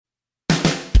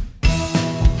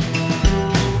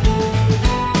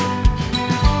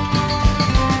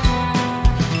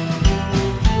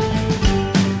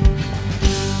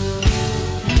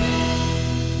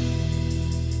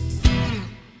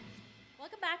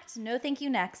to No Thank You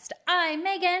Next. I'm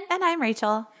Megan. And I'm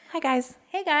Rachel. Hi, guys.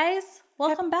 Hey, guys.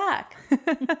 Welcome back.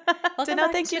 Welcome No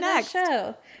back Thank to You the Next.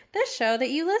 show. This show that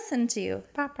you listen to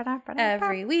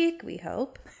every week, we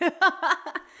hope.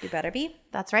 You better be.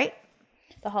 That's right.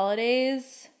 The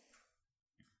holidays.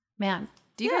 Man,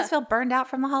 do you Yeah. guys feel burned out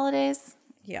from the holidays?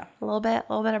 Yeah. A little bit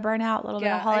of burnout, a little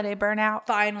bit of holiday burnout.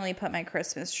 Finally put my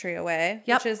Christmas tree away,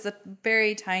 Yep. which is a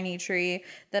very tiny tree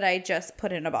that I just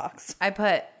put in a box. I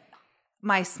put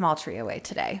my small tree away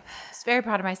today. I was very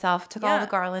proud of myself. Took all Yeah.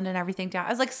 the garland and everything down. I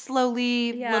was like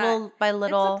slowly, Yeah. little by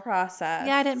little. It's a process.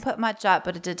 Yeah, I didn't put much up,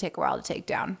 but it did take a while to take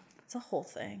down. It's a whole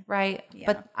thing. Right? Yeah.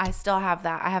 But I still have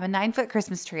that. I have a 9-foot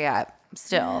Christmas tree up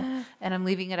still, and I'm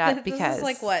leaving it up because. This is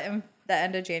like what, in the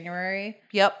end of January?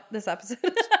 Yep. This episode.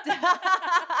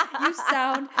 You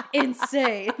sound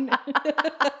insane.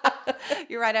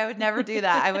 You're right. I would never do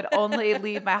that. I would only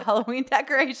leave my Halloween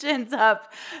decorations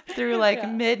up through like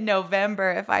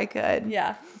mid-November if I could.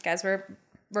 Yeah. Guys, we're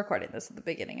recording this at the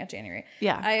beginning of January.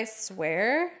 Yeah. I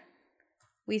swear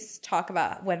we talk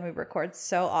about when we record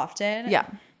so often. Yeah.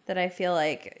 That I feel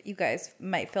like you guys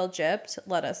might feel gypped.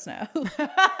 Let us know.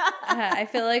 I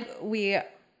feel like we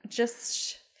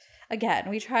just, again,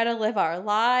 we try to live our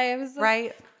lives.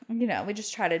 Right. You know, we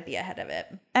just try to be ahead of it.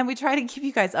 And we try to keep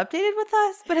you guys updated with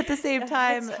us, but at the same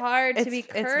time, It's hard to be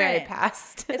current. It's very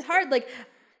past. It's hard. Like,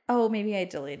 oh, maybe I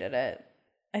deleted it.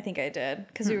 I think I did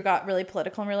because we got really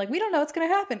political and we are like, we don't know what's going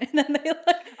to happen. And then they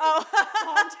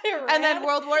And then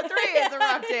World War III is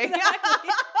erupting. Exactly.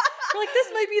 We're like,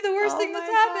 this might be the worst thing that's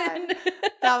happened.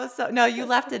 That was so. No, you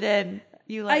left it in.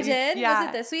 I did? Yeah. Was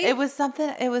it this week? It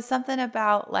was something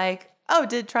about like, oh,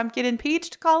 did Trump get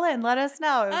impeached? Call in. Let us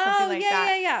know. It was something like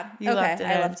that. Yeah. You okay, left it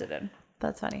I in. left it in.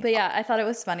 That's funny. But yeah, I thought it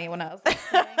was funny when I was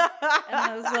listening. And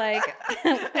I was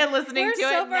like, and listening we're to so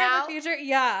it far now. in the future.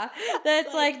 Yeah.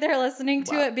 That's like they're listening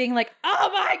to it being like, oh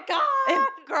my God.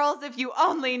 Girls, if you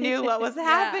only knew what was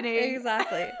happening. Yeah,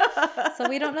 exactly. So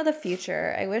we don't know the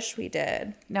future. I wish we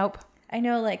did. Nope. I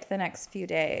know like the next few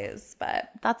days,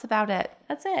 but That's about it.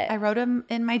 that's it. I wrote them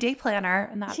in my day planner,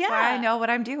 and that's why I know what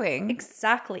I'm doing.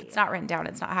 Exactly. It's not written down.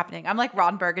 It's not happening. I'm like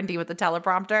Ron Burgundy with the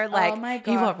teleprompter. Like, my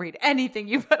he God. won't read anything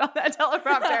you put on that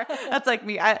teleprompter. That's like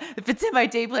me. If it's in my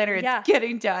day planner, it's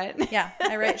getting done. Yeah,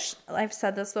 I write. I've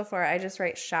said this before. I just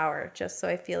write shower just so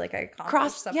I feel like I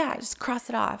accomplished something. Yeah, just cross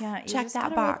it off. Yeah, you check just that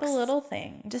gotta box. write the little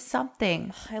thing. Just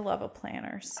something. I love a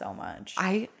planner so much.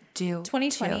 I do.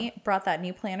 2020 too. brought that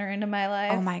new planner into my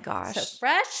life. Oh my gosh. So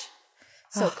fresh,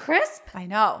 so crisp. I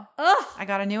know. Ugh. I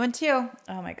got a new one too.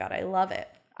 Oh my God, I love it.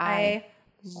 I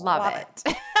love it.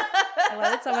 I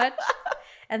love it so much.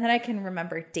 And then I can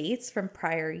remember dates from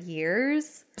prior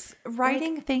years.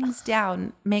 Writing things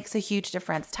down makes a huge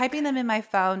difference. Typing them in my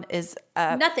phone is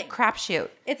a Nothing. crapshoot.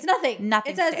 It's nothing.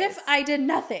 Nothing It's as stays. if I did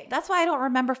nothing. That's why I don't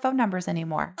remember phone numbers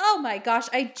anymore. Oh my gosh.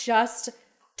 I just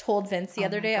told Vince the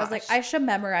other day, I was like, gosh. I should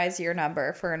memorize your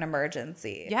number for an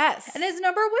emergency. Yes. And his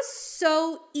number was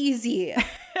so easy.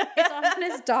 It's on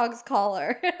his dog's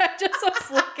collar. I just was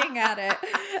looking at it.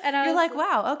 And I You're was like,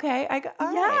 wow, okay. All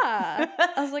right. yeah.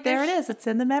 I was like, There it is. It's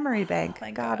in the memory bank. my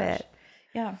Got gosh. it.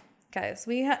 Yeah. Guys,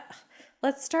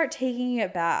 let's start taking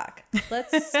it back.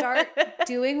 Let's start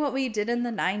doing what we did in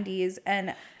the 90s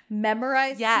and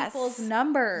memorize people's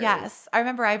numbers. Yes. I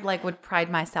remember I would pride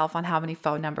myself on how many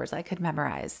phone numbers I could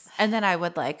memorize. And then I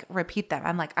would repeat them.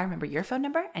 I'm like, I remember your phone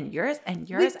number and yours and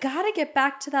yours. We've got to get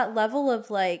back to that level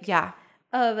of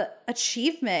of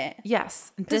achievement.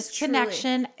 Yes.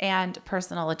 Disconnection and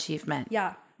personal achievement.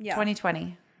 Yeah.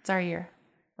 2020. It's our year.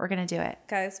 We're going to do it.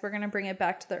 Guys, we're going to bring it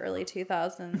back to the early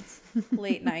 2000s,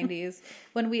 late 90s,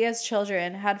 when we as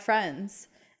children had friends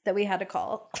that we had to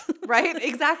call. Right?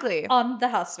 Exactly. On the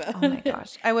house phone. Oh my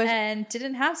gosh. I wish And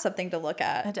didn't have something to look I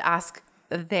at. had to ask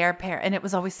their parent. And it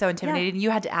was always so intimidating.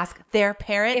 You had to ask their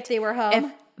parent. If they were home.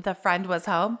 If the friend was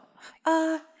home.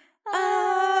 Let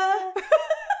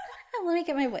me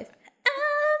get my voice.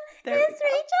 There we Is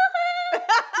Rachel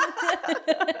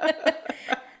home?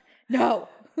 No.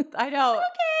 I know.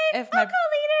 Okay, I'll call later.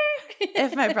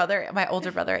 If my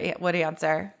older brother would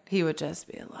answer, he would just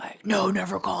be like, no,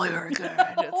 never call her again.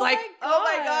 It's oh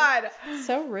my God.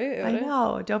 So rude. I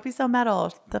know. Don't be so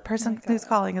metal. The person who's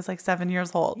calling is 7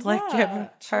 years old. Yeah, give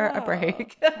her a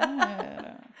break.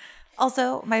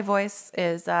 Also, my voice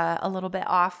is a little bit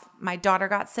off. My daughter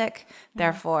got sick.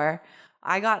 Therefore,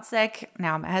 I got sick.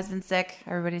 Now my husband's sick.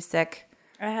 Everybody's sick.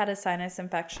 I had a sinus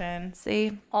infection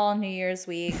See? all New Year's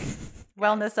week.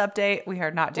 Wellness update. We are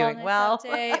not doing Wellness well.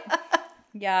 update.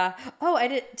 Yeah. Oh,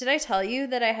 did I tell you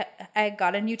that I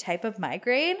got a new type of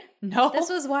migraine? No. This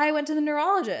was why I went to the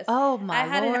neurologist. Oh, my I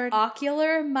had Lord. an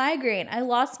ocular migraine. I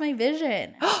lost my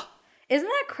vision. Isn't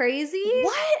that crazy?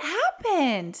 What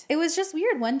happened? It was just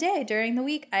weird. One day during the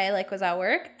week, I like was at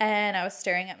work and I was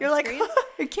staring at my You're like, screens.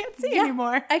 I can't see Yeah,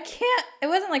 anymore. I can't. It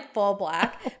wasn't like full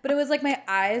black, but it was like my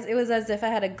eyes. It was as if I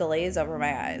had a glaze over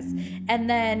my eyes. And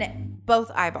then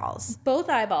Both eyeballs. both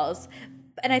eyeballs.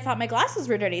 And I thought my glasses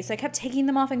were dirty. So I kept taking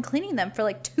them off and cleaning them for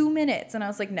like 2 minutes. And I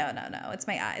was like, no, it's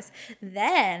my eyes.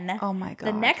 Then Oh my God.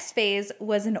 the next phase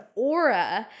was an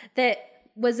aura that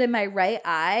was in my right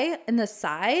eye in the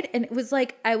side. And it was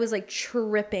like, I was like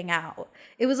tripping out.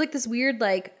 It was like this weird,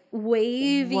 like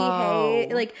wavy, Whoa.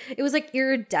 like it was like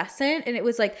iridescent. And it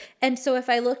was like, and so if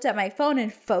I looked at my phone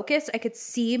and focused, I could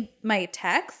see my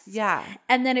text. Yeah.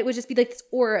 And then it would just be like this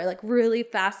aura, like really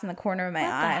fast in the corner of my What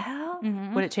the eye. hell?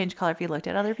 Would it change color if you looked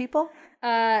at other people?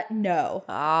 No,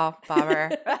 Oh, bummer.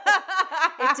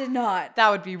 it did not. That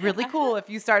would be really cool if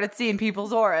you started seeing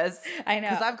people's auras. I know.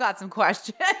 Because I've got some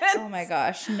questions. Oh my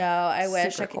gosh, no! I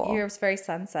wish Super I could. cool. You're very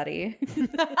sunsetty.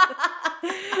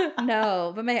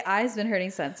 No, but my eyes been hurting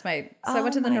since my. So I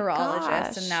went to the my neurologist,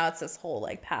 gosh. and now it's this whole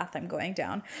like path I'm going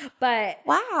down. But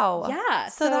Wow. yeah,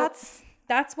 So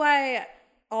that's why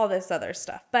all this other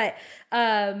stuff. But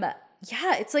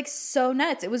yeah, it's like so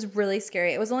nuts. It was really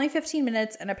scary. It was only 15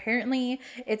 minutes, and apparently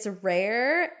it's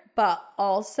rare, but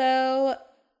also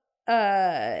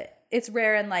it's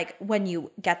rare in like when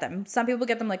you get them. Some people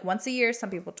get them like once a year, some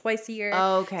people twice a year.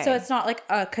 Okay. So it's not like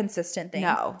a consistent thing.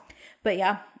 No. But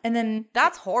yeah, and then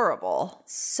That's horrible.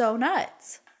 so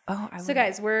nuts. Oh, So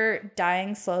guys, we're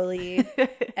dying slowly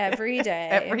every day.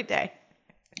 every day.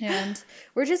 And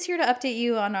we're just here to update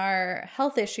you on our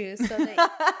health issues so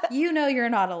that you know you're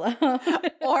not alone.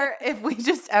 Or if we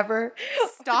just ever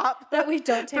stop That we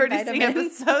don't take producing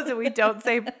vitamins. episodes and we don't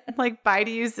say like bye to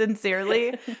you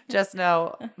sincerely, just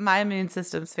know my immune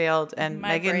system's failed and My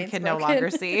Megan brain's can no broken. longer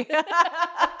see.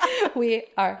 We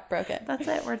are broken. That's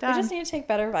it. We're We done. just need to take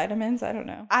better vitamins. I don't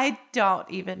know. I don't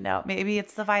even know. Maybe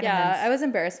it's the vitamins. Yeah, I was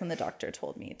embarrassed when the doctor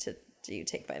told me to do you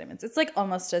take vitamins. It's like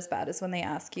almost as bad as when they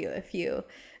ask you if you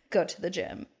go to the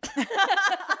gym.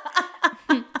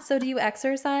 So do you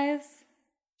exercise?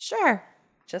 Sure.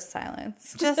 Just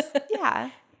silence. Just, yeah.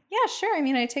 Yeah, sure. I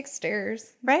mean, I take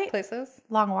stairs Right? places.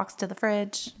 Long walks to the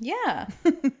fridge. Yeah.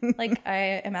 Like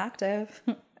I am active.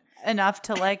 Enough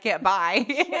to like get by.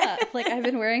 Yeah. Like I've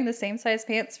been wearing the same size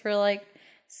pants for like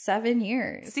 7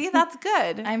 years. See, that's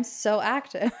good. I'm so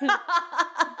active.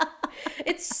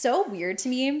 It's so weird to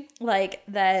me, like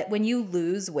that when you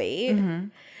lose weight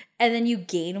and then you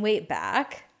gain weight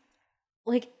back,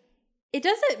 like it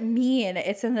doesn't mean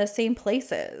it's in the same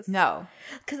places. No.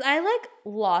 Because I like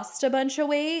lost a bunch of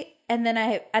weight and then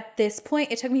at this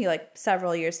point, it took me like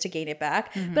several years to gain it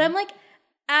back. But I'm like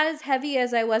as heavy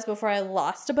as I was before I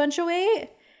lost a bunch of weight.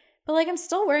 But like I'm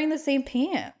still wearing the same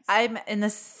pants. I'm in the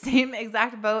same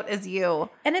exact boat as you.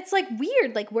 And it's like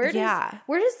weird. Like where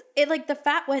does it like the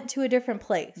fat went to a different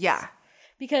place? Yeah.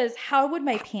 Because how would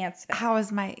my pants fit? How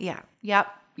is my, yeah. Yep.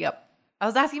 I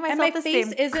was asking myself And my the face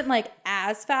same. isn't like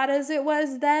as fat as it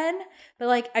was then, but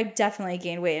like I definitely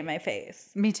gained weight in my face.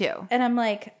 Me too. And I'm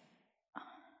like,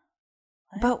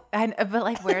 But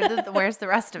like where's the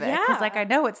rest of it? Because Yeah. like I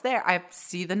know it's there. I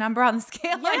see the number on the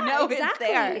scale. I know it's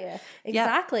there.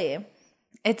 Exactly.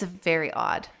 It's very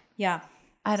odd. Yeah.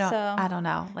 I don't So-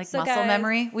 know. Like so muscle guys-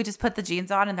 memory. We just put the jeans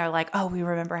on and they're like, oh, we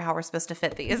remember how we're supposed to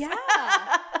fit these. Yeah.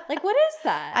 Like what is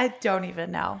that? I don't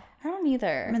even know. I don't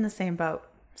either. I'm in the same boat.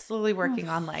 Slowly working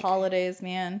on like Holidays,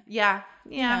 man. Yeah.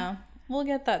 Yeah. We'll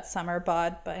get that summer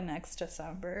bod by next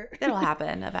December. It'll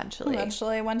happen eventually.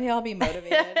 Eventually, one day I'll be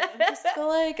motivated. I just feel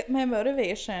like my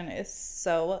motivation is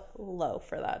so low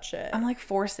for that shit. I'm like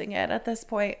forcing it at this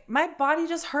point. My body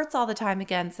just hurts all the time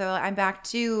again. So I'm back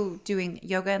to doing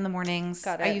yoga in the mornings.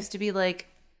 Got it. I used to be like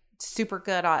super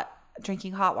good at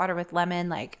drinking hot water with lemon,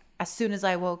 like as soon as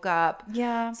I woke up.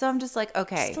 Yeah. So I'm just like, I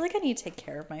okay. just feel like I need to take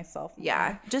care of myself more.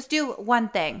 Yeah, just do one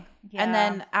thing. Yeah. And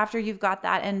then after you've got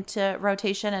that into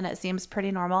rotation and it seems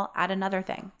pretty normal, add another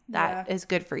thing that is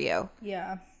good for you.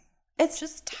 Yeah. It's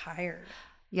Just tired.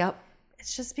 Yep.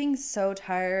 It's just being so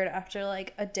tired after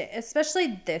like a day,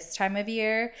 especially this time of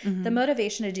year. The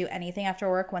motivation to do anything after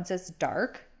work once it's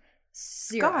dark,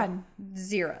 zero. Gone.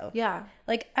 Zero. Yeah.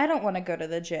 Like, I don't want to go to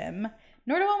the gym,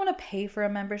 nor do I want to pay for a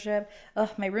membership. Ugh,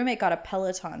 my roommate got a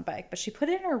Peloton bike, but she put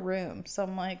it in her room. So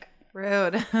I'm like,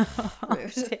 Rude.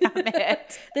 rude. Damn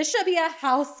it. This should be a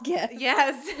house gift.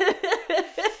 Yes.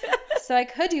 So I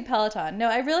could do Peloton. No,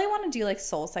 I really want to do like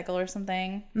Soul Cycle or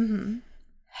something. Mm-hmm.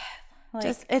 Like,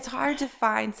 Just it's hard to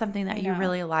find something that you know.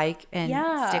 really like and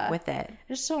Yeah. stick with it.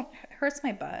 I just don't, it hurts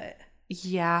my butt.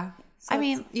 Yeah. So I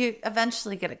mean, you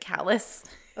eventually get a callus.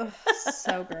 Ugh,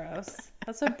 so gross.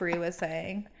 That's what Brie was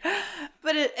saying.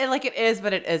 But it like it is,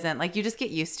 but it isn't. Like you just get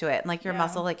used to it, and like your Yeah.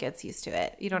 muscle like gets used to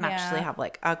it. You don't actually Yeah. have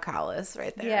like a callus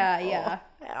right there. Yeah, Oh, yeah.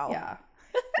 ow. Yeah.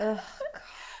 Ugh, God.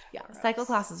 Yeah, cycle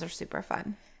classes are super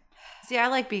fun. See, I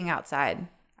like being outside.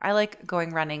 I like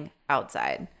going running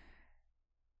outside.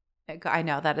 I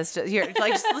know that is just you're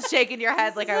like just shaking your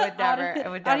head like I would never. I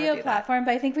would never audio do platform,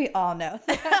 but I think we all know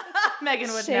that. that.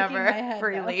 Megan would Shaking never my head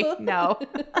freely. no. No.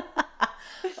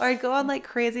 Or I'd go on like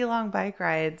crazy long bike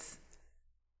rides,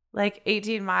 like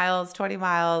 18 miles, 20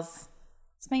 miles.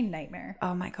 It's my nightmare.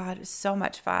 Oh my God, it's so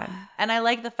much fun. And I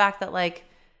like the fact that like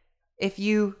if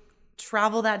you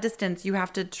travel that distance, you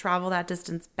have to travel that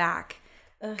distance back.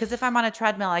 Because if I'm on a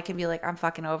treadmill, I can be like, I'm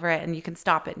fucking over it, and you can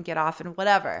stop it and get off and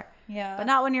whatever. Yeah. But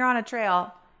not when you're on a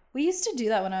trail. We used to do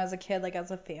that when I was a kid, like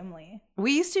as a family.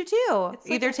 We used to too. It's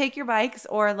like Either take your bikes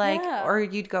or like, Yeah. or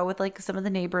you'd go with like some of the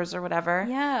neighbors or whatever.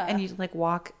 Yeah. And you'd like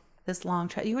walk this long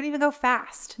trail. You wouldn't even go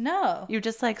fast. No. You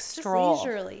just like Just stroll.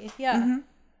 leisurely. Yeah. Mm-hmm.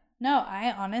 No,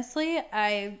 I honestly,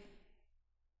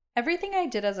 everything I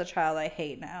did as a child, I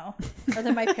hate now. Or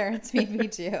that my parents made me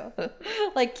do.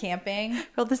 Like camping.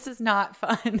 Well, this is not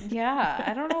fun. Yeah.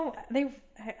 I don't know.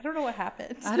 I don't know what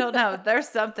happened. I don't know. There's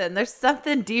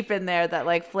something deep in there that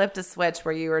like flipped a switch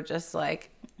where you were just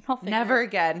like, I'll figure never it-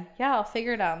 again. Yeah, I'll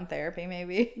figure it out in therapy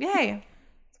maybe. Yay.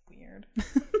 It's weird.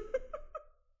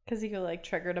 Because you like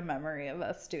triggered a memory of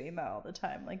us doing that all the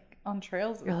time, like on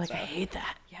trails and You're like, stuff. I hate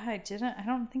that. Yeah, I didn't. I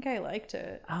don't think I liked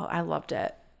it. Oh, I loved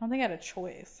it. I don't think I had a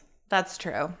choice. That's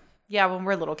true. Yeah, when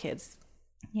we're little kids,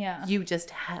 Yeah. you just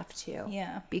have to.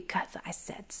 Yeah. Because I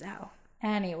said so.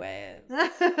 Anyways,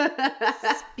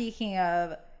 speaking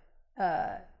of,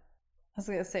 I was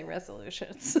going to say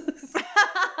resolutions.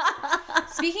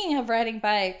 Speaking of riding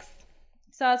bikes,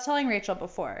 so I was telling Rachel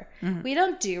before, we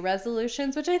don't do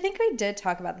resolutions, which I think we did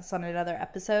talk about this on another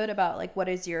episode about like, what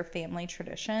is your family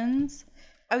traditions?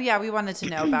 Oh, yeah, we wanted to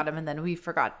know about him, and then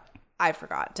I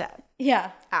forgot to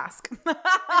Yeah. ask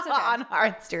on our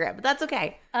Instagram, but that's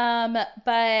okay.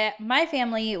 But my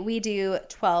family, we do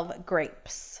 12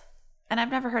 grapes. And I've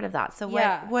never heard of that. So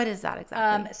Yeah. what is that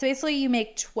exactly? So basically you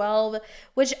make 12,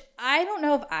 which I don't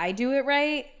know if I do it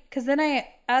right. Cause then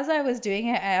as I was doing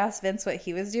it, I asked Vince what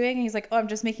he was doing. And he's like, oh, I'm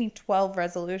just making 12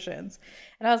 resolutions.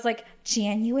 And I was like,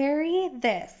 January,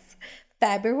 this,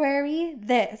 February,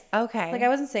 this. Okay. Like I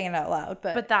wasn't saying it out loud,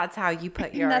 but that's how you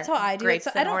put your that's how I do it. grapes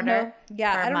So in I don't order know.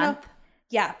 Yeah. per I don't month? know.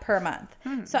 Yeah. Per month.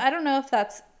 So I don't know if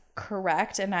that's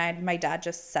correct. And my dad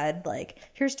just said like,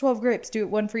 here's 12 grapes, do it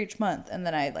one for each month. And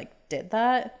then I like did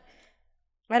that.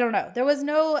 I don't know. There was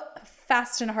no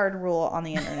fast and hard rule on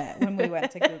the internet when we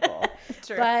went to Google.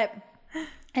 True. But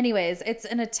anyways, it's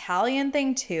an Italian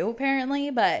thing too, apparently,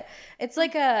 but it's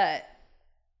like a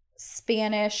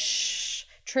Spanish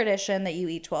tradition that you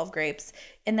eat 12 grapes.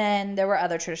 And then there were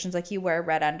other traditions, like you wear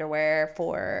red underwear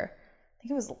for, I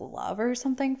think it was love or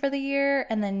something for the year.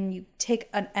 And then you take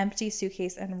an empty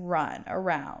suitcase and run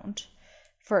around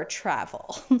for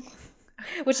travel,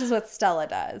 which is what Stella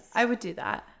does. I would do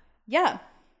that. Yeah.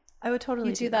 I would totally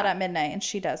You do that at midnight and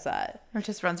she does that. Or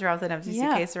just runs around with an empty Yeah.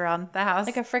 suitcase around the house.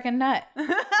 Like a freaking nut.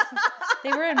 They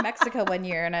were in Mexico one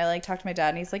year and I like talked to my dad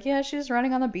and he's like, yeah, she's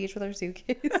running on the beach with her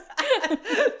suitcase.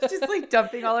 just like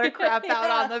dumping all her crap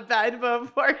out on the bed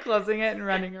before closing it and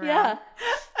running around. Yeah.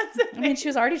 That's I mean, she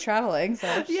was already traveling,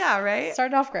 so yeah, right?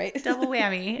 started off great. Double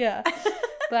whammy. Yeah.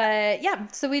 But yeah,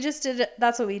 so we just did,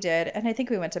 that's what we did. And I think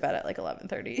we went to bed at like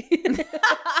 11:30.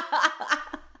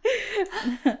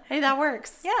 Hey, that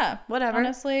works. Yeah. Whatever.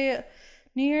 Honestly,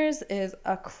 New Year's is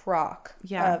a crock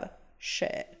of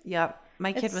shit. Yep.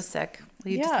 My kid was sick.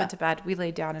 We just Yeah. went to bed. We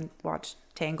laid down and watched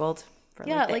Tangled for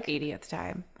Yeah, like the 80th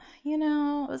time. You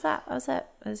know, What was that? That was it.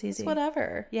 It was easy. it's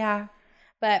whatever. Yeah.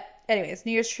 But anyways,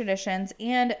 New Year's traditions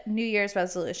and New Year's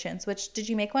resolutions, which did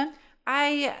you make one?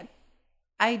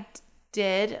 I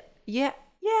did. Yeah.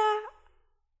 Yeah.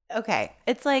 Okay.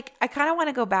 It's like I kind of want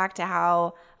to go back to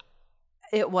how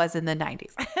it was in the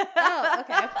 90s. Oh,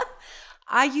 okay.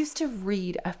 I used to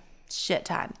read a shit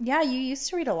ton. Yeah, you used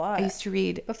to read a lot I used to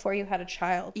read. before you had a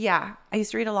child. Yeah, I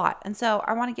used to read a lot. And so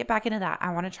I want to get back into that.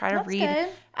 I want to try to That's read good.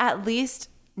 at least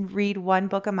read one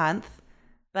book a month.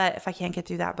 But if I can't get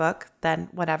through that book, then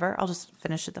whatever. I'll just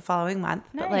finish it the following month.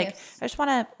 But like Nice. I just want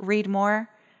to read more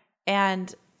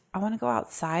and I want to go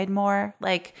outside more.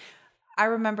 Like I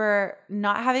remember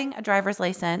not having a driver's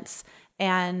license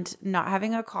and not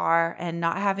having a car and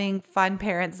not having fun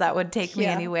parents that would take me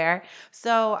Yeah. anywhere.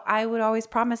 So I would always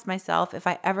promise myself if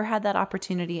I ever had that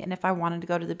opportunity and if I wanted to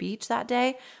go to the beach that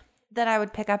day, then I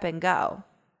would pick up and go.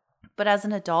 But as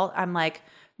an adult, I'm like,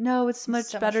 no, it's much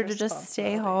So much better to just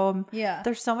stay home. Yeah.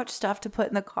 There's so much stuff to put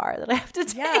in the car that I have to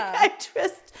take. Yeah. I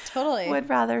just Totally. would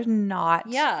rather not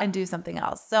Yeah. and do something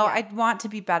else. So Yeah. I want to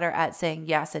be better at saying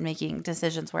yes and making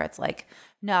decisions where it's like,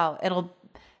 no, it'll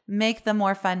make the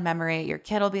more fun memory. Your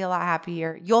kid will be a lot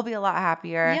happier. You'll be a lot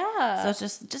happier. Yeah. So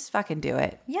it's just fucking do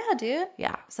it. Yeah, dude.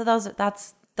 Yeah. So those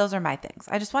are my things.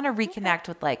 I just want to reconnect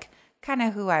with like kind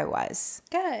of who I was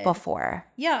Good. before.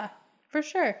 Yeah, for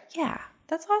sure. Yeah.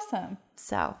 That's awesome.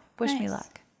 So wish me Nice.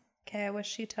 luck. Okay, I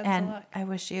wish you tons And of luck. I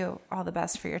wish you all the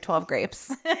best for your 12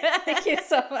 grapes. Thank you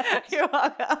so much. You're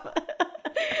welcome.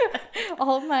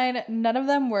 All of mine, none of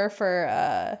them were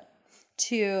for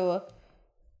to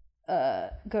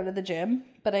go to the gym,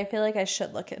 but I feel like I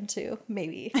should look into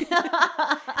maybe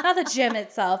not the gym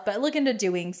itself, but look into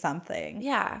doing something.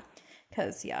 Yeah.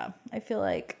 Because I feel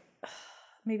like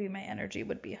maybe my energy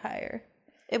would be higher.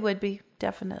 It would be,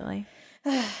 definitely.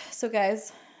 So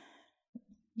guys,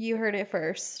 you heard it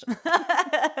first.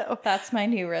 That's my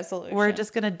new resolution. We're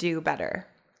just going to do better.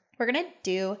 We're gonna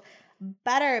do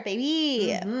better,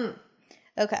 baby.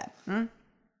 Okay.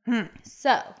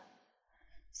 So,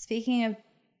 speaking of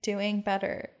doing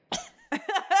better,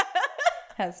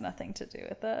 has nothing to do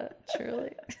with that,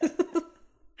 truly.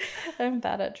 I'm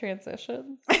bad at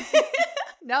transitions.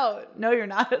 No, you're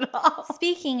not at all.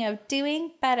 Speaking of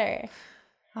doing better,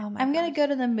 Oh my I'm gonna gosh. go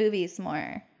to the movies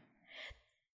more.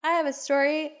 I have a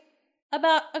story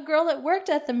about a girl that worked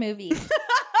at the movies.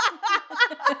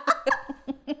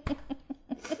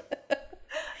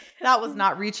 That was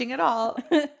not reaching at all.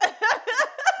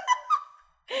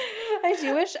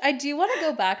 I do want to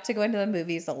go back to going to the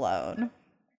movies alone.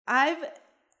 I've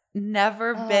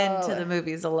never been to Oh. the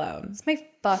movies alone. It's my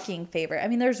fucking favorite. I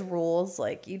mean, there's rules,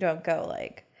 like you don't go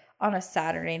like on a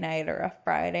Saturday night or a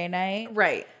Friday night,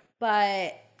 Right.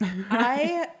 but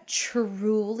I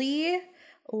truly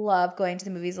love going to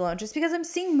the movies alone just because I'm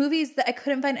seeing movies that I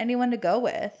couldn't find anyone to go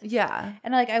with. Yeah.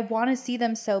 And like I want to see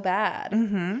them so bad.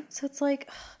 Mm-hmm. So it's like,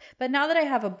 but now that I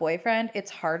have a boyfriend, it's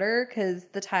harder because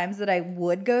the times that I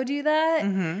would go do that,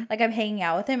 Mm-hmm. like I'm hanging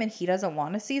out with him and he doesn't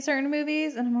want to see certain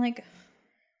movies. And I'm like,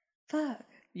 fuck.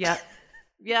 Yep.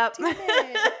 Yep. Damn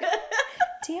it.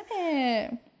 Damn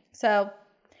it. So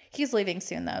he's leaving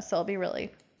soon though. So it'll be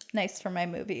really nice for my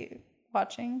movie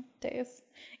watching days.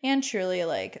 And truly,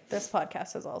 like, this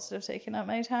podcast has also taken up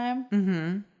my time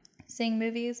Mm-hmm. seeing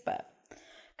movies. But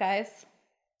guys,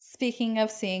 speaking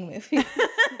of seeing movies,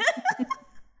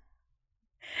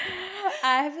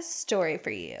 I have a story for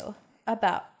you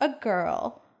about a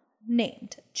girl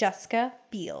named Jessica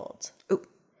Beald. Ooh.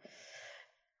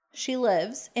 She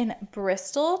lives in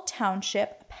Bristol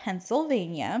Township,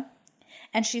 Pennsylvania,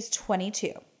 and she's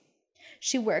 22.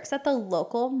 She works at the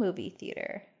local movie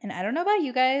theater. And I don't know about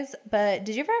you guys, but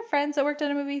did you ever have friends that worked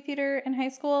at a movie theater in high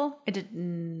school? I did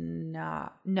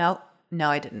not. No,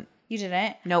 I didn't. You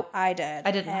didn't? Nope. I did.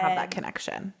 I didn't have that And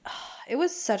connection. It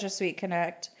was such a sweet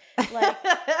connect. Like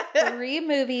 3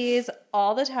 movies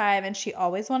all the time, and she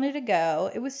always wanted to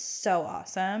go. It was so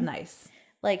awesome. Nice.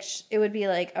 Like it would be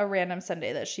like a random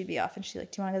Sunday that she'd be off, and she'd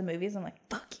like, "Do you want to go to the movies?" I'm like,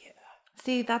 "Fuck yeah."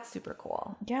 See, that's super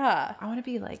cool. Yeah. I want to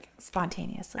be like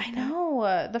spontaneous. Like I that.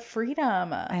 know. The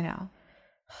freedom. I know.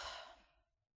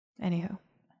 Anywho. I'm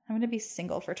going to be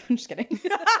single for, I'm just kidding. Wait.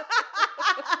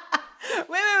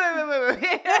 No,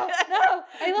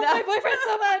 I love my boyfriend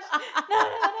so much.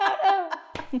 No.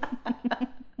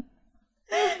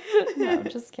 No, I'm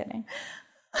just kidding.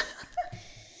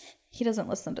 He doesn't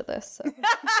listen to this, so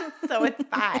So it's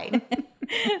fine.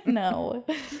 no.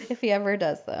 If he ever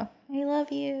does, though, I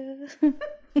love you.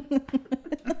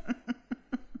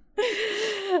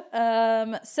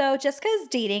 So Jessica is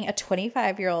dating a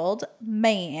 25-year-old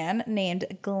man named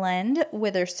Glenn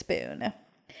Witherspoon.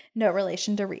 No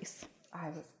relation to Reese. I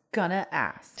was gonna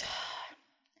ask.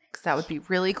 Because that would be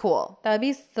really cool. That would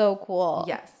be so cool.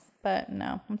 Yes. But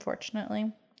no,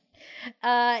 unfortunately.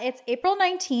 It's April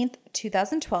 19th,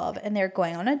 2012, and they're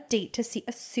going on a date to see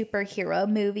a superhero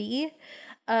movie.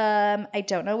 I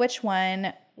don't know which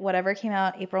one. Whatever came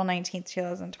out April 19th,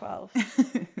 2012.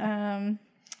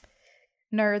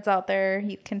 Nerds out there,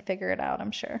 you can figure it out,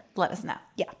 I'm sure. Let us know.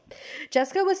 Yeah.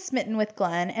 Jessica was smitten with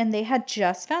Glenn, and they had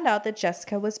just found out that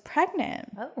Jessica was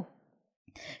pregnant. Oh.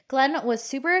 Glenn was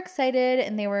super excited,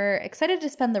 and they were excited to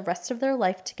spend the rest of their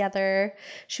life together.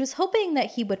 She was hoping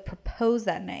that he would propose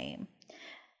that night.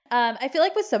 I feel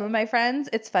like with some of my friends,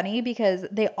 it's funny because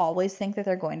they always think that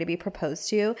they're going to be proposed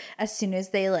to as soon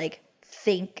as they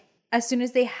as soon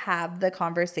as they have the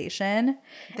conversation.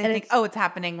 They think, it's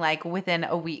happening like within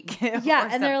a week. Yeah,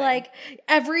 and they're like,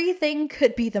 everything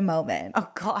could be the moment. oh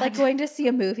God. Like going to see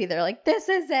a movie, they're like, this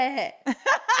is it.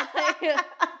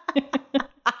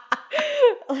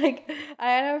 like,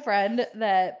 I had a friend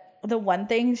that the one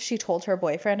thing she told her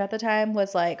boyfriend at the time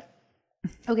was like,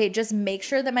 okay, just make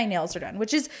sure that my nails are done,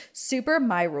 which is super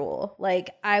my rule.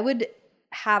 Like, I would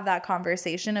have that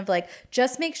conversation of like,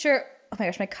 just make sure. Oh my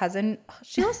gosh, my cousin,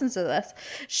 she listens to this.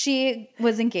 She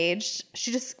was engaged.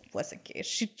 She just was engaged.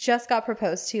 She just got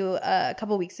proposed to a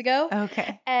couple weeks ago.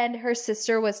 Okay. And her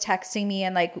sister was texting me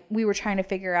and like we were trying to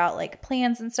figure out like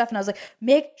plans and stuff. And I was like,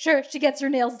 make sure she gets her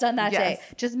nails done that day.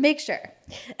 Just make sure.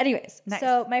 Anyways,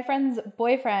 so my friend's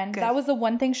boyfriend, that was the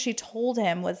one thing she told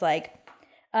him was like,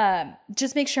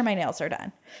 just make sure my nails are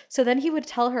done. So then he would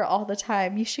tell her all the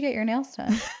time, you should get your nails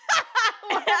done.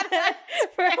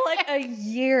 For like a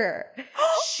year.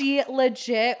 She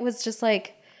legit was just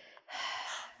like,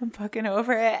 I'm fucking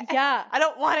over it. Yeah. I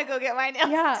don't want to go get my nails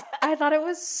done. I thought it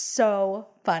was so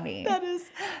funny. That is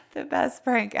the best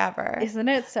prank ever. Isn't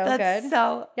it so That's good?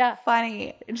 so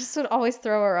funny. It just would always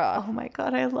throw her off. Oh my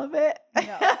God, I love it.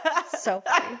 No, so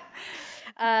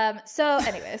funny. So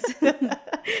anyways,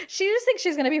 she just thinks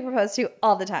she's going to be proposed to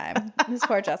all the time. This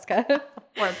poor Jessica.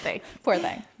 Poor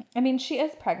thing. I mean, she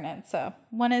is pregnant, so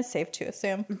one is safe to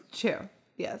assume. True.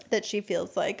 Yes. That she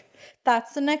feels like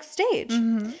that's the next stage.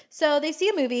 Mm-hmm. So they see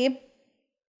a movie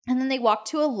and then they walk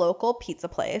to a local pizza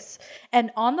place.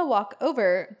 And on the walk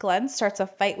over, Glenn starts a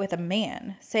fight with a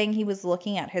man saying he was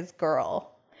looking at his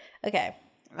girl. Okay.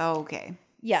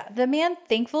 Yeah, the man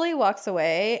thankfully walks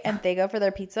away and they go for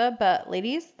their pizza. But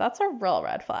ladies, that's a real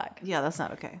red flag. Yeah, that's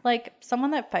not okay. Like,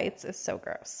 someone that fights is so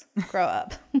gross. Grow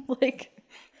up. Like,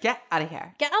 get out of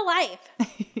here. Get a life.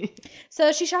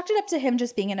 So she chalked it up to him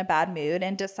just being in a bad mood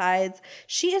and decides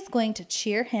she is going to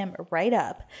cheer him right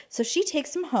up. So she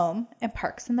takes him home and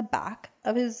parks in the back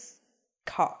of his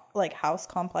house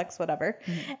complex, whatever.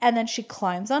 Mm-hmm. And then she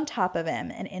climbs on top of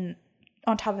him and in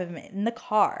the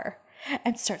car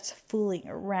and starts fooling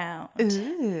around.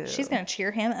 Ooh. She's going to cheer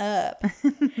him up.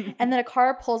 And then a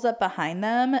car pulls up behind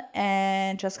them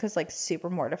and Jessica's like super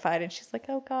mortified and she's like,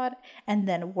 oh God. And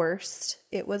then worst,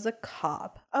 it was a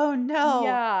cop. Oh no.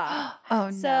 Yeah. Oh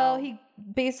no. So he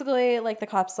basically like the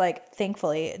cops like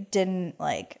thankfully didn't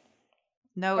like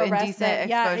no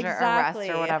indecent exposure arrest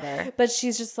or whatever. But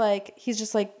he's just like,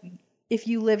 if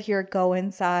you live here, go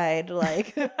inside.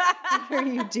 Like, what are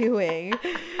you doing?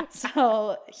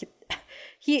 So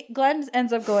Glenn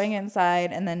ends up going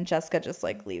inside and then Jessica just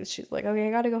like leaves. She's like, okay,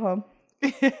 I gotta go home.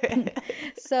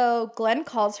 So Glenn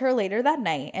calls her later that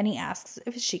night and he asks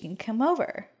if she can come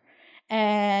over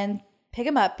and pick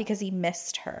him up because he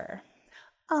missed her.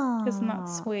 Aww. Isn't that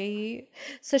sweet?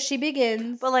 So she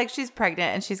begins. But like she's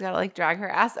pregnant and she's got to like drag her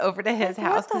ass over to his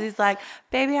house because he's like,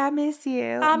 baby, I miss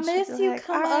you. I miss you. Like,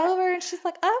 come over. And she's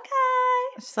like,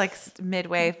 okay. She's like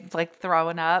midway like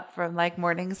throwing up from like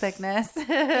morning sickness.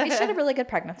 Maybe she had a really good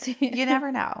pregnancy. You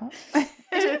never know. I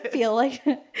didn't feel like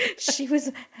she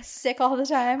was sick all the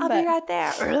time. I'll be right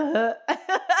there.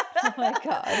 Oh my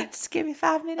God. Just give me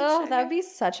 5 minutes. Oh, that would be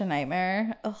such a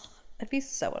nightmare. Oh, I'd be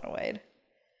so annoyed.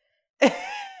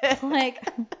 Like,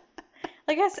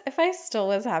 I guess if I still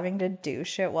was having to do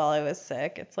shit while I was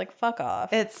sick, it's like, fuck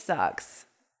off. It sucks.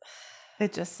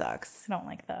 It just sucks. I don't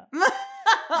like that.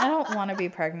 I don't want to be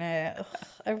pregnant. Ugh,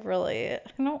 I don't want it.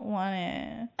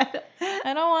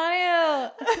 I don't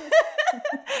want to.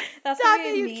 That's Stop what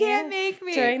it, you can't make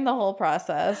me. During the whole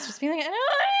process, just being like, I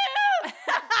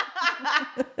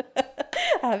don't want to.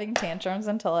 Having tantrums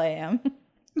until I am.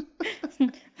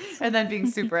 And then being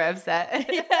super upset.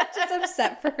 Yeah, just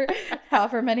upset for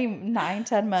however many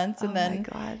 9-10 months. And my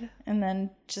God. And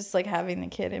then just like having the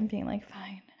kid and being like,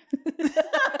 fine.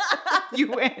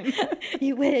 You win.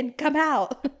 You win. Come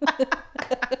out.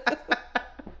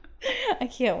 I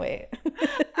can't wait.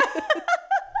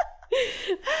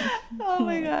 Oh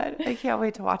my God. I can't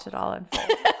wait to watch it all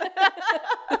unfold.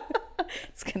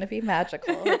 It's going to be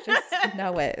magical. Just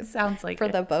know it. Sounds like for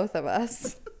it. the both of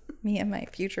us. Me and my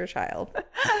future child.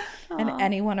 And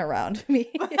anyone around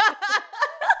me.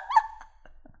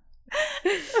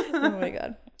 Oh my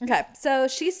God. Okay. So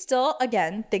she still,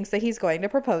 again, thinks that he's going to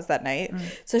propose that night.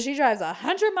 So she drives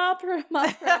 100 miles per hour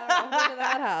over to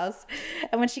that house.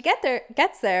 And when she gets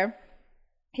there,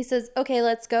 he says, okay,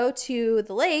 let's go to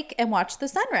the lake and watch the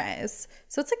sunrise.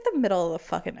 So it's like the middle of the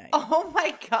fucking night. Oh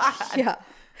my God. Yeah.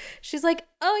 She's like,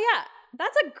 oh yeah,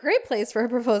 that's a great place for a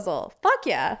proposal. Fuck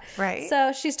yeah. Right.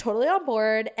 So she's totally on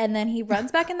board. And then he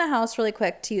runs back in the house really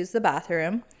quick to use the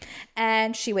bathroom.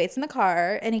 And she waits in the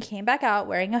car. And he came back out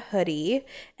wearing a hoodie.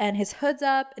 And his hood's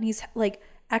up. And he's like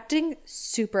acting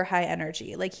super high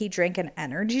energy. Like he drank an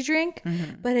energy drink.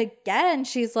 Mm-hmm. But again,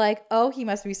 she's like, oh, he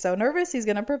must be so nervous. He's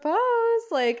going to propose.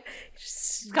 Like,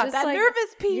 she's got that like,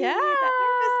 nervous pee. Yeah. That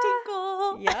nervous tinkle.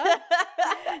 people. Yeah.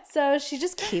 So she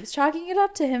just keeps chalking it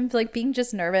up to him, like being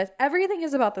just nervous. Everything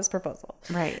is about this proposal.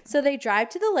 Right. So they drive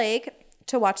to the lake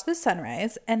to watch the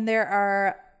sunrise, and there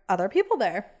are other people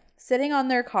there sitting on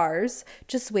their cars,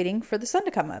 just waiting for the sun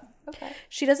to come up. Okay.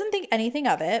 She doesn't think anything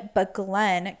of it, but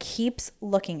Glenn keeps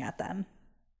looking at them.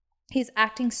 He's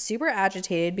acting super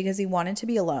agitated because he wanted to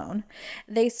be alone.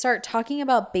 They start talking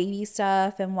about baby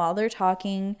stuff, and while they're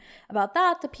talking about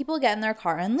that, the people get in their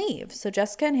car and leave. So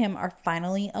Jessica and him are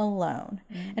finally alone.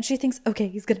 And she thinks, okay,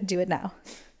 he's going to do it now.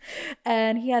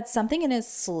 And he had something in his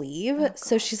sleeve.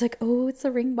 So she's like, oh, it's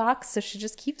a ring box. So she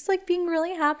just keeps like being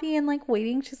really happy and like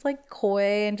waiting. She's like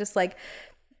coy and just like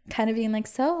kind of being like,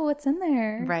 so what's in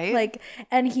there? Right. Like,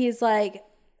 and he's like,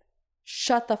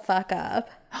 shut the fuck up.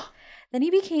 Then he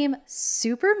became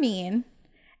super mean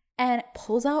and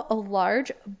pulls out a large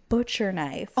butcher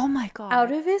knife Oh my God.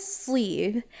 out of his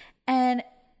sleeve. And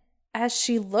as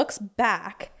she looks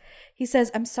back, he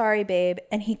says, I'm sorry, babe.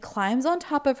 And he climbs on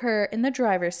top of her in the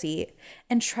driver's seat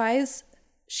and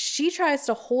she tries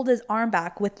to hold his arm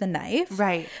back with the knife.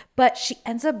 Right. But she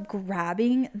ends up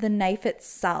grabbing the knife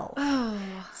itself.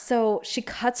 Oh. So she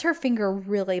cuts her finger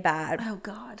really bad. Oh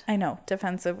God. I know,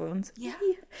 defensive wounds. Yeah.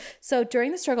 So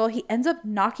during the struggle, he ends up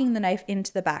knocking the knife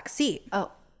into the back seat.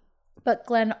 Oh. But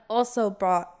Glenn also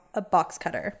brought a box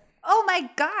cutter. Oh my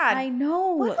God. I know.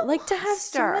 What a Like to have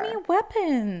so monster. many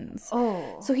weapons.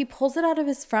 Oh. So he pulls it out of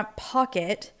his front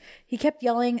pocket. He kept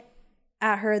yelling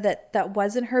at her that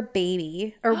wasn't her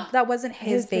baby, or that wasn't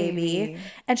his baby.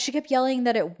 And she kept yelling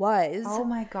that it was. Oh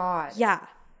my God. Yeah.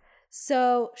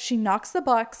 So she knocks the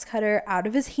box cutter out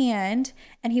of his hand,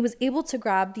 and he was able to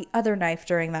grab the other knife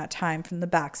during that time from the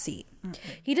back seat.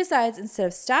 He decides, instead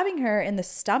of stabbing her in the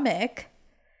stomach,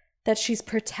 that she's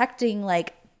protecting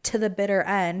like to the bitter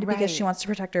end because she Right. wants to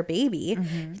protect her baby.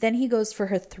 Then he goes for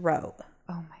her throat.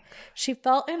 Oh my God. She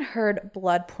felt and heard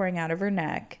blood pouring out of her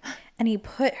neck, and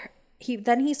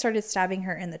then he started stabbing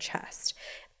her in the chest.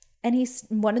 And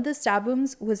one of the stab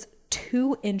wounds was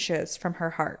 2 inches from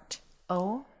her heart.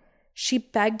 Oh. She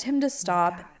begged him to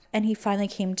stop, God. and he finally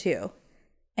came to,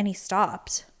 and he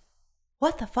stopped.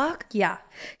 What the fuck? Yeah.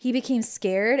 He became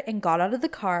scared and got out of the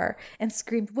car and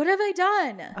screamed, "What have I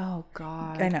done?" Oh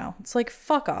God. I know. It's like,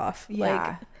 fuck off. Yeah.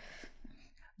 Like,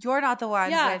 You're not the one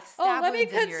yeah. with Oh, stab let me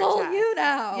wounds in your console chest. you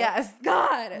now. Yes.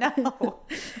 God. No.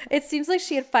 It seems like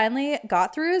she had finally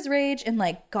got through his rage and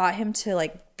like got him to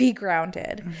like be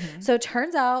grounded. So it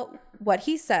turns out what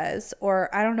he says, or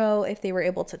I don't know if they were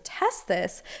able to test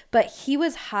this, but he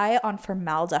was high on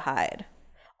formaldehyde,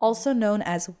 also known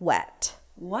as wet.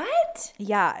 What?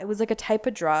 Yeah, it was like a type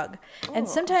of drug. And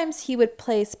sometimes he would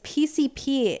place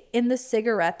PCP in the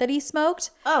cigarette that he smoked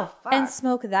Oh fuck. and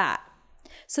smoke that.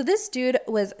 So this dude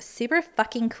was super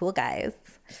fucking cool, guys.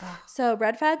 So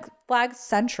red flag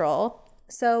central.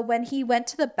 So when he went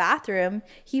to the bathroom,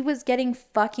 he was getting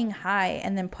fucking high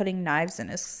and then putting knives in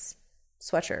his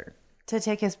sweatshirt. To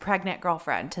take his pregnant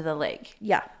girlfriend to the lake.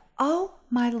 Yeah. Oh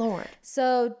my Lord.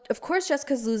 So, of course,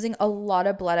 Jessica's losing a lot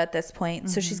of blood at this point.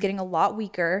 So she's getting a lot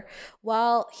weaker.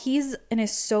 While he's in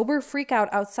his sober freak out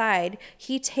outside,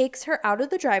 he takes her out of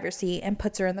the driver's seat and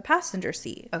puts her in the passenger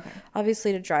seat. Okay.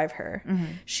 Obviously to drive her.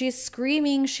 She's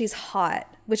screaming she's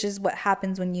hot, which is what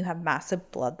happens when you have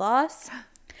massive blood loss.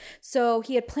 So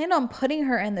he had planned on putting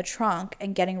her in the trunk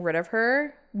and getting rid of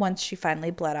her once she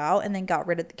finally bled out, and then get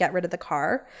rid of the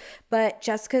car. But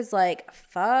Jessica's like,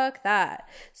 fuck that.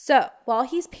 So while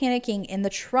he's panicking in the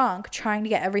trunk, trying to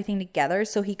get everything together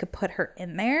so he could put her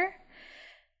in there,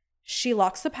 she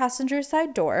locks the passenger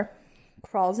side door,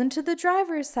 crawls into the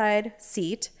driver's side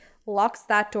seat, locks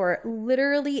that door.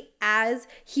 Literally, as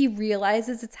he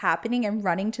realizes it's happening and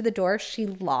running to the door, she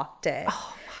locked it.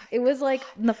 It was like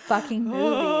in the fucking movies.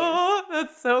 Oh,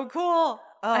 that's so cool.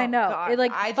 Oh, I know. God. It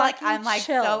like I'm fucking so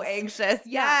chills. anxious.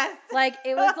 Yeah. Yes. Like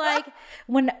it was like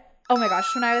when, oh my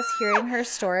gosh, when I was hearing her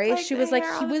story, Like she the was like,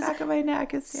 hair he on the was back of my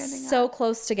neck is standing so up.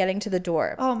 close to getting to the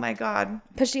door Oh my God.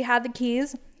 because she had the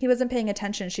keys. He wasn't paying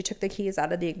attention. She took the keys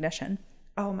out of the ignition.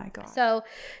 Oh my God. So,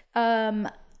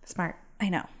 Smart. I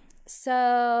know.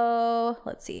 So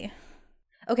let's see.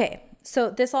 Okay. So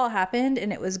this all happened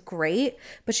and it was great,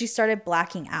 but she started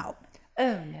blacking out.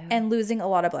 Oh no. And losing a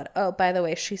lot of blood. Oh, by the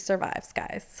way, she survives,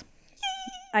 guys.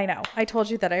 I know. I told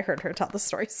you that I heard her tell the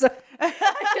story, so I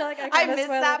feel like I I kinda missed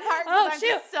spoiled that it. part. 'cause Oh I'm shoot!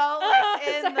 just so like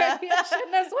in sorry, the... I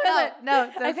shouldn't have spoiled it. No,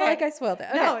 it's okay. I feel like I spoiled it.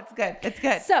 Okay. No, it's good. It's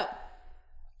good. So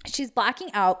she's blacking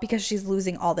out because she's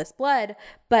losing all this blood,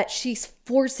 but she's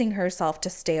forcing herself to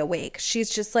stay awake. She's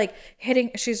just like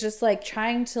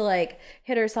trying to like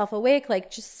hit herself awake,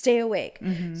 like just stay awake.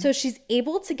 So she's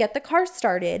able to get the car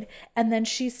started, and then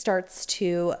she starts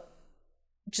to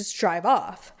just drive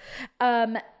off.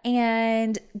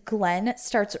 And Glenn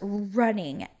starts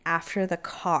running after the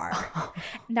car.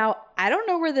 Now, I don't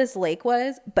know where this lake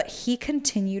was, but he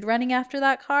continued running after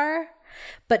that car.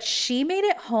 But she made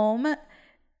it home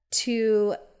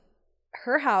to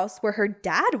her house where her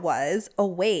dad was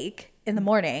awake in the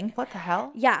morning. What the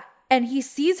hell? Yeah. And he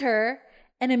sees her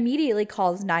and immediately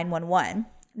calls 911.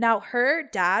 Now, her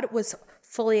dad was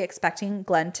fully expecting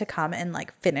Glenn to come and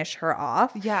like finish her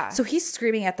off. Yeah. So he's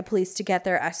screaming at the police to get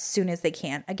there as soon as they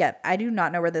can. Again, I do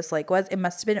not know where this lake was. It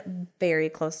must have been very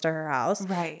close to her house.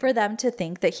 Right. For them to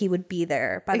think that he would be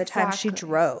there by the time she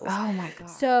drove. Oh my God.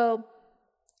 So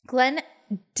Glenn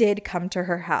did come to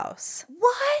her house.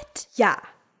 What? Yeah.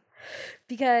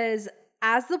 Because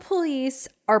as the police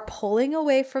are pulling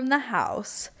away from the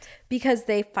house, because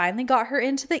they finally got her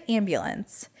into the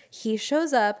ambulance, he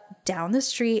shows up down the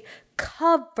street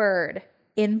covered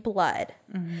in blood.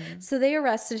 Mm-hmm. So they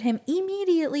arrested him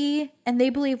immediately, and they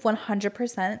believe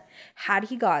 100% had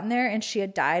he gotten there and she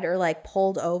had died or like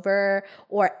pulled over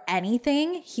or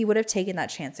anything, he would have taken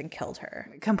that chance and killed her.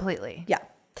 Completely. Yeah.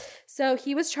 So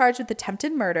he was charged with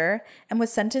attempted murder and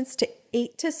was sentenced to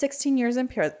 8 to 16 years in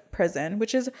prison,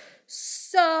 which is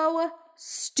so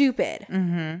stupid.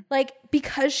 Mm-hmm. Like,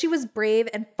 because she was brave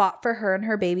and fought for her and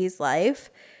her baby's life,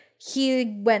 he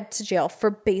went to jail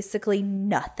for basically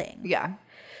nothing. Yeah.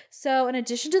 So in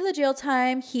addition to the jail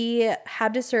time, he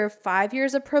had to serve 5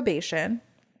 years of probation.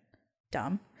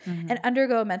 Dumb. Mm-hmm. And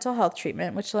undergo mental health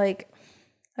treatment, which like,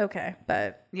 okay,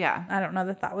 but yeah, I don't know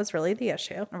that was really the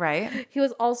issue. Right. He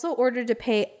was also ordered to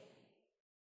pay,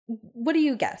 what do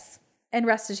you guess, in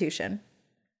restitution?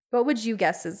 What would you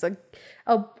guess is a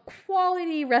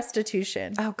quality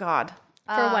restitution? Oh God.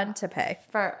 For one to pay.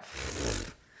 For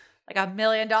like $1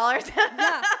 million?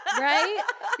 Yeah, right?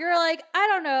 You're like, I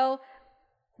don't know.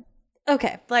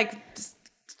 Okay. Like, just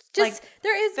like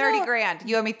there is 30 grand.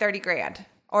 You owe me 30 grand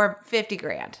or 50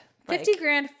 grand. 50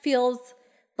 grand feels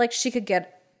like she could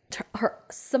get her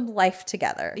some life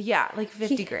together. Yeah, like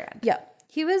 50 grand. Yeah.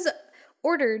 He was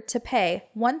ordered to pay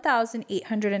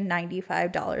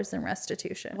 $1,895 in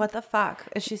restitution. What the fuck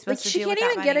is she supposed to do with that money?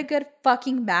 She can't even get a good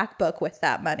fucking MacBook with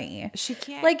that money. She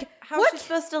can't. Like, how is she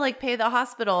supposed to like pay the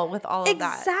hospital with all of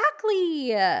that?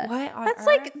 Exactly. What on That's earth?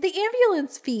 like the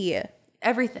ambulance fee.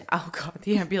 Everything. Oh God,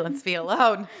 the ambulance fee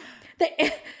alone. What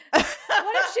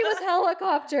if she was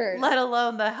helicoptered? Let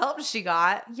alone the help she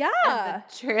got. Yeah.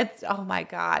 Oh my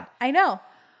God. I know.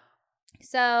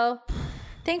 So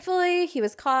thankfully he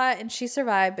was caught and she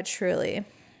survived, but truly,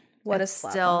 what it's a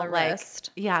slap still on the like,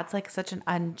 wrist. yeah, it's like such an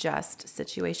unjust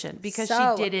situation because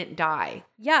So- she didn't die.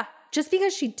 Yeah. Just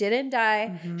because she didn't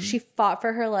die, she fought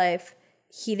for her life.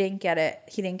 He didn't get it.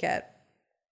 He didn't get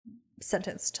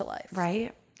sentenced to life.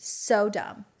 Right? So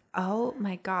dumb. Oh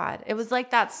my God. It was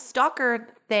like that stalker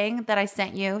thing that I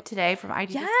sent you today from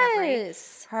ID Discovery.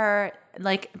 Yes. Her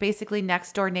like basically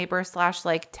next door neighbor /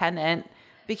 like tenant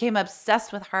became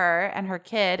obsessed with her and her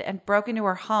kid and broke into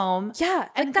her home. Yeah.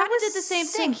 And like, that kind of was did the same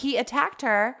so- thing. He attacked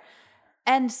her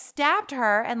and stabbed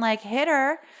her and like hit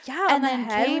her. Yeah. And on the then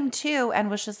head. came to and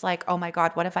was just like, oh my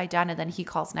God, what have I done? And then he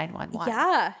calls 911.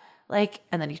 Yeah. Like,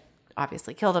 and then he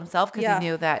obviously killed himself because Yeah. he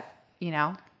knew that, you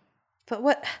know. But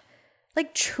what,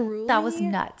 like truly. That was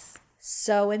nuts.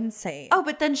 So insane. Oh,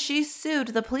 but then she sued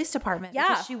the police department Yeah.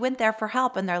 because she went there for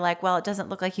help and they're like, well, it doesn't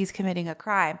look like he's committing a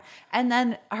crime. And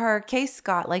then her case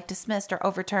got like dismissed or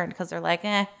overturned because they're like,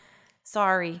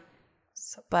 sorry.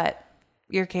 But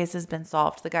your case has been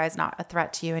solved. The guy's not a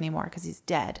threat to you anymore because he's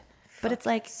dead. But it's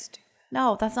like,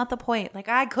 no, that's not the point. Like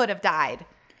I could have died.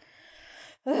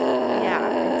 Yeah.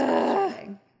 It's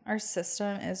frustrating. Our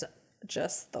system is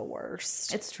just the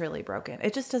worst. It's truly broken.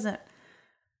 It just doesn't.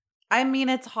 I mean,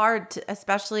 it's hard to,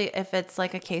 especially if it's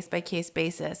like a case by case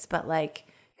basis, but like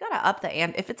you gotta up the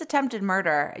ante. If it's attempted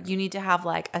murder, you need to have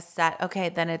like a set. Okay,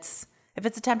 then if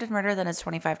it's attempted murder, then it's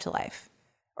 25 to life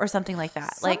or something like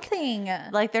that. Something.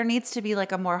 Like there needs to be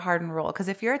like a more hardened rule because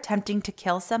if you're attempting to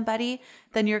kill somebody,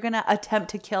 then you're gonna attempt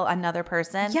to kill another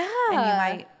person. Yeah, and you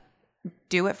might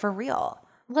do it for real.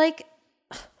 Like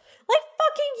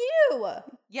fucking you.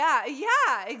 Yeah,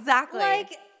 exactly.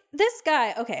 Like this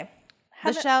guy. Okay.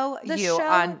 The show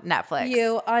on Netflix.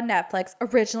 You on Netflix,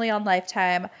 originally on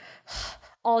Lifetime.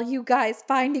 All you guys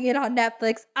finding it on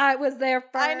Netflix. I was there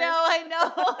first. I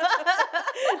know.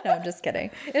 No, I'm just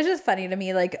kidding. It was just funny to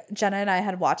me. Like Jenna and I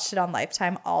had watched it on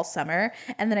Lifetime all summer.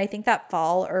 And then I think that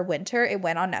fall or winter, it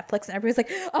went on Netflix and everybody's like,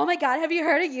 oh my God, have you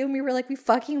heard of You? And we were like, we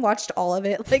fucking watched all of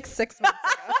it like 6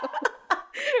 months ago.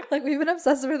 Like, we've been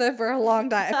obsessed with it for a long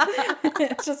time.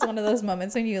 It's just one of those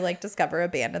moments when you like discover a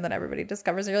band and then everybody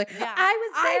discovers it. You're like, Yeah. I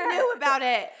was there. I knew about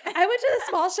it. I went to the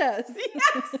small shows.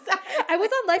 Yes. I was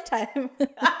on Lifetime.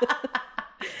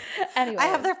 Anyway, I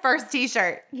have their first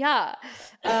t-shirt. yeah.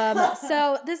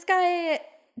 So this guy,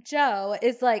 Joe,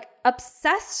 is like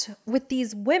obsessed with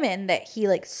these women that he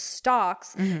like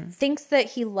stalks, thinks that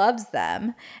he loves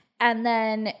them, and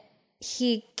then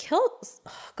he kills.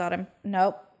 Oh God,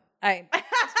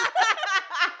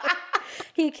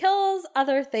 he kills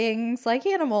other things like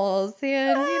animals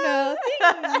and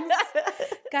things.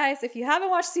 Guys, if you haven't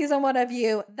watched season 1 of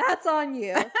You, that's on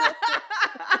you.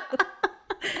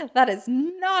 That is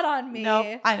not on me.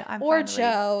 Nope, I'm or finally-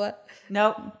 Joe.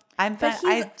 Nope. I'm But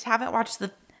fine. I haven't watched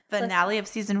the finale of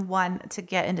season 1 to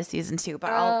get into season 2,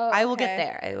 but I will get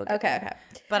there. I will get there. Okay.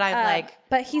 But I'm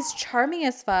but he's charming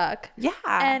as fuck. yeah.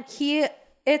 And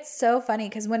it's so funny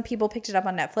because when people picked it up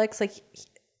on Netflix, like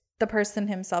the person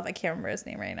himself, I can't remember his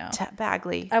name right now.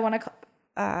 Bagley. I want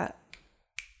to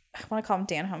call him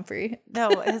Dan Humphrey. No,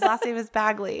 his last name is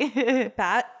Bagley.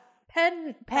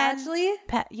 Badgley?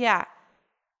 Yeah.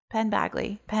 Penn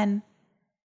Bagley. Penn.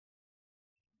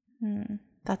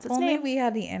 That's his Only name. we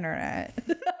had the internet.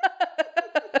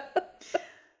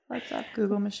 What's up,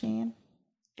 Google machine?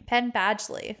 Penn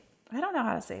Badgley. I don't know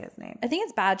how to say his name. I think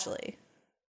it's Badgley.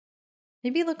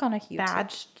 Maybe look on a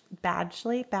YouTube.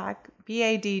 Badgley? Badgley.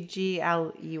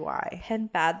 Penn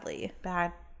Badgley.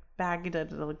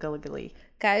 Bagley.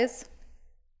 Guys,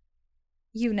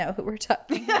 you know who we're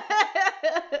talking about.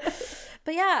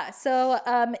 But yeah, so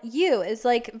You is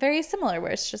like very similar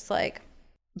where it's just like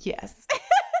Yes.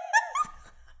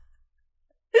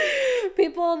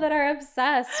 people that are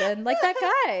obsessed and like that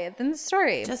guy in the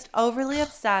story. Just overly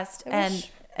obsessed. And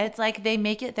it's like they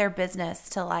make it their business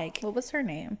to like. What was her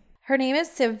name? Her name is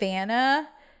Savannah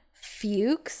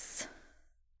Fuchs.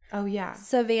 Oh, yeah.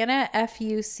 Savannah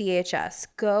Fuchs.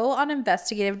 Go on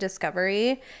Investigative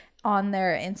Discovery on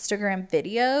their Instagram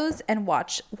videos and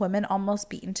watch women almost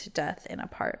beaten to death in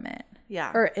apartment.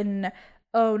 Yeah. Or in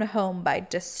own home by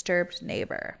disturbed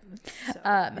neighbor.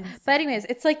 But anyways,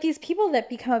 it's like these people that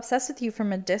become obsessed with you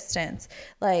from a distance,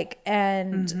 like,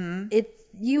 and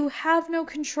you have no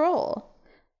control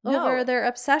over their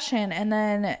obsession. And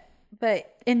then,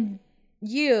 but in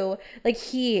You, like,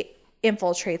 he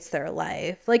infiltrates their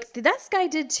life. Like this guy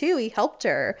did too. He helped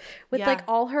her with like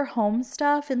all her home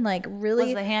stuff and like really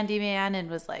was the handyman and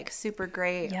was like super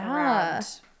great. Yeah. Around.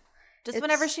 Just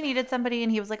whenever she needed somebody,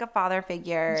 and he was like a father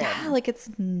figure. Yeah, like it's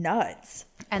nuts.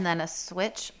 And then a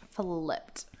switch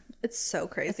flipped. It's so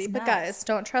crazy. It's but nuts. guys,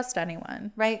 don't trust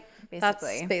anyone. Right? Basically.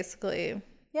 That's basically.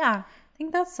 Yeah. I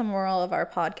think that's the moral of our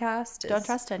podcast. Don't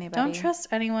trust anybody. Don't trust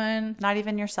anyone. Not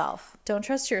even yourself. Don't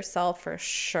trust yourself for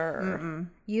sure.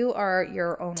 You are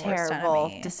your own worst Terrible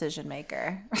enemy. decision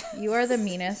maker. You are the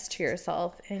meanest to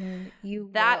yourself, and you.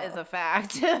 That will. is a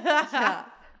fact. Yeah.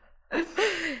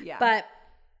 Yeah. But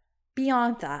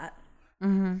beyond that,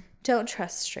 don't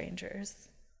trust strangers.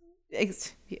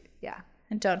 Yeah.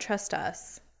 And don't trust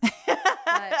us.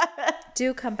 But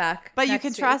do come back. But you next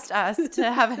can week. trust us to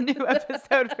have a new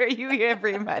episode for you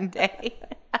every Monday.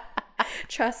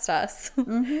 Trust us.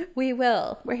 We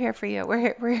will. We're here for you.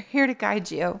 We're here to guide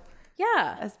you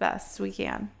Yeah. as best we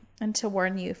can. And to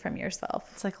warn you from yourself.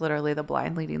 It's like literally the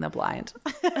blind leading the blind.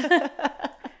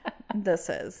 This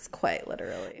is quite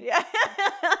literally. Yeah.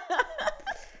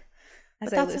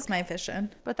 As I lose my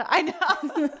vision. But I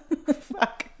know.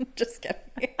 Fuck. Just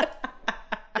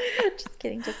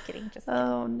kidding. Just kidding.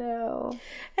 Oh no.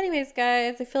 Anyways,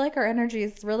 guys, I feel like our energy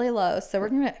is really low, so we're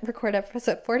going to record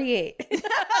episode 48.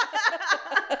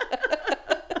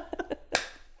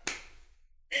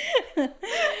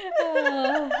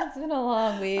 It's been a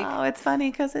long week. Oh, it's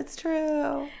funny because it's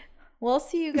true. We'll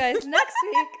see you guys next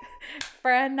week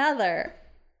for another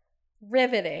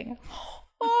riveting,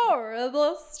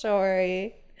 horrible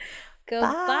story.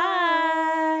 Goodbye. Bye.